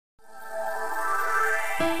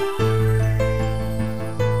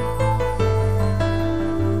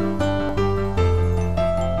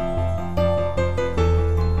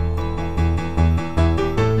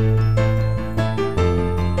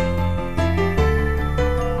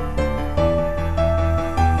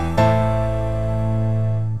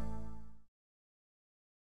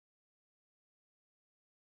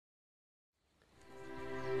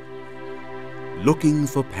Looking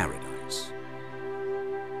for paradise.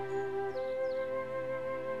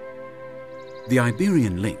 The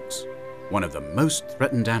Iberian lynx, one of the most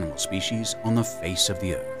threatened animal species on the face of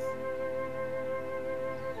the earth.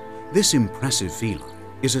 This impressive feline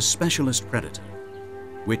is a specialist predator,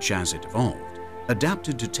 which, as it evolved,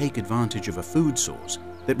 adapted to take advantage of a food source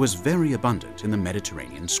that was very abundant in the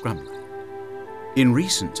Mediterranean scrubland. In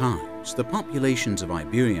recent times, the populations of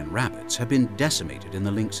Iberian rabbits have been decimated in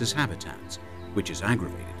the lynx's habitats, which has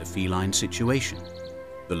aggravated the feline situation.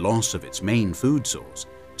 The loss of its main food source,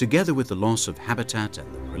 together with the loss of habitat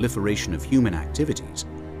and the proliferation of human activities,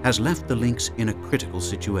 has left the lynx in a critical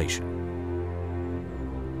situation.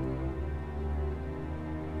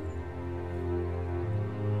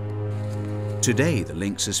 Today, the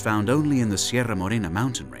lynx is found only in the Sierra Morena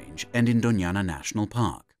mountain range and in Doñana National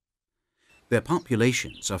Park. Their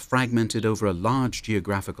populations are fragmented over a large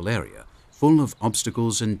geographical area full of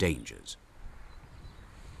obstacles and dangers.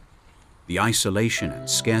 The isolation and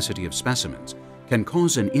scarcity of specimens can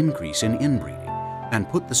cause an increase in inbreeding and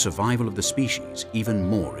put the survival of the species even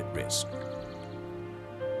more at risk.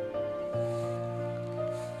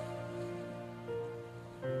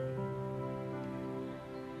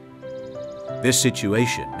 This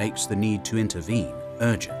situation makes the need to intervene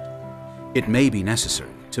urgent. It may be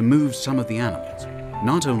necessary to move some of the animals,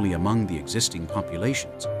 not only among the existing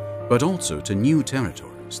populations, but also to new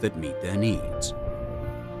territories that meet their needs.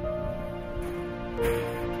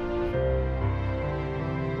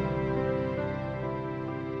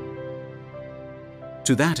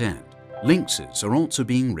 To that end, lynxes are also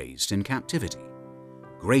being raised in captivity.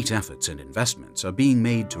 Great efforts and investments are being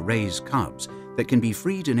made to raise cubs that can be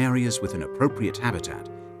freed in areas with an appropriate habitat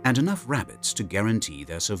and enough rabbits to guarantee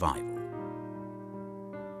their survival.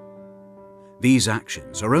 These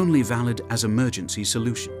actions are only valid as emergency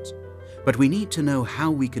solutions, but we need to know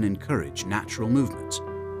how we can encourage natural movements,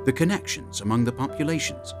 the connections among the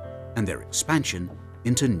populations, and their expansion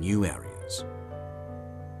into new areas.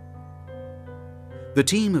 The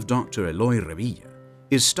team of Dr. Eloy Revilla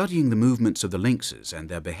is studying the movements of the lynxes and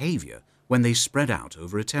their behavior when they spread out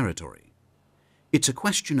over a territory. It's a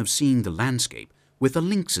question of seeing the landscape with the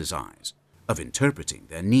lynx's eyes, of interpreting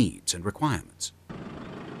their needs and requirements.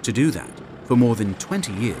 To do that, for more than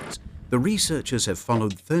 20 years, the researchers have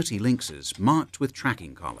followed 30 lynxes marked with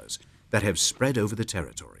tracking collars that have spread over the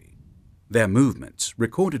territory. Their movements,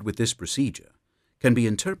 recorded with this procedure, can be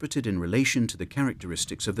interpreted in relation to the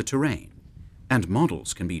characteristics of the terrain, and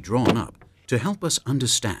models can be drawn up to help us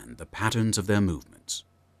understand the patterns of their movements.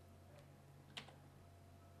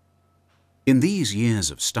 In these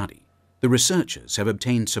years of study, the researchers have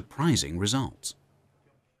obtained surprising results.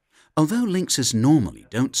 Although lynxes normally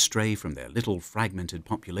don't stray from their little fragmented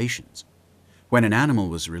populations, when an animal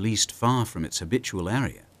was released far from its habitual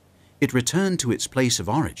area, it returned to its place of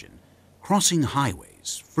origin, crossing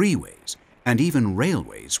highways, freeways, and even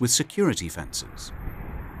railways with security fences.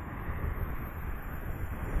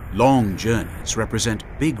 Long journeys represent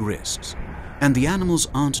big risks, and the animals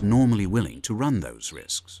aren't normally willing to run those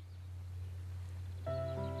risks.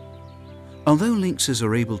 Although lynxes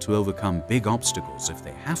are able to overcome big obstacles if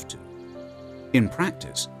they have to, in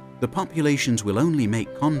practice, the populations will only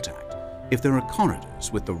make contact if there are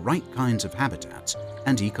corridors with the right kinds of habitats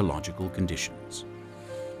and ecological conditions.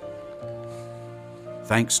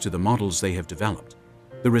 Thanks to the models they have developed,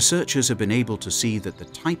 the researchers have been able to see that the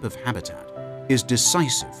type of habitat is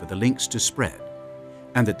decisive for the lynx to spread,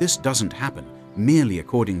 and that this doesn't happen merely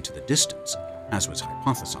according to the distance, as was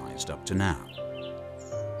hypothesized up to now.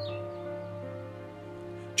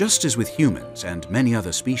 Just as with humans and many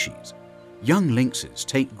other species, young lynxes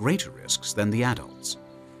take greater risks than the adults,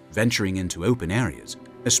 venturing into open areas,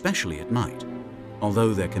 especially at night,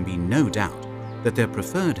 although there can be no doubt that their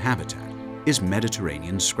preferred habitat is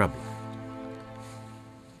Mediterranean scrubland.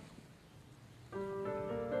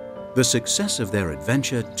 The success of their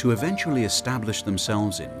adventure to eventually establish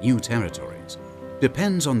themselves in new territories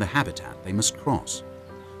depends on the habitat they must cross,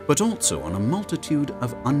 but also on a multitude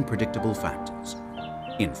of unpredictable factors.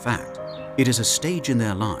 In fact, it is a stage in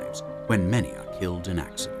their lives when many are killed in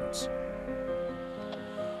accidents.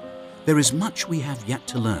 There is much we have yet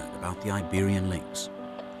to learn about the Iberian lynx.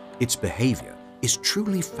 Its behavior is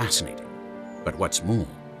truly fascinating, but what's more,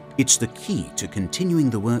 It's the key to continuing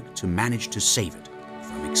the work to manage to save it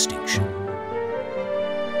from extinction.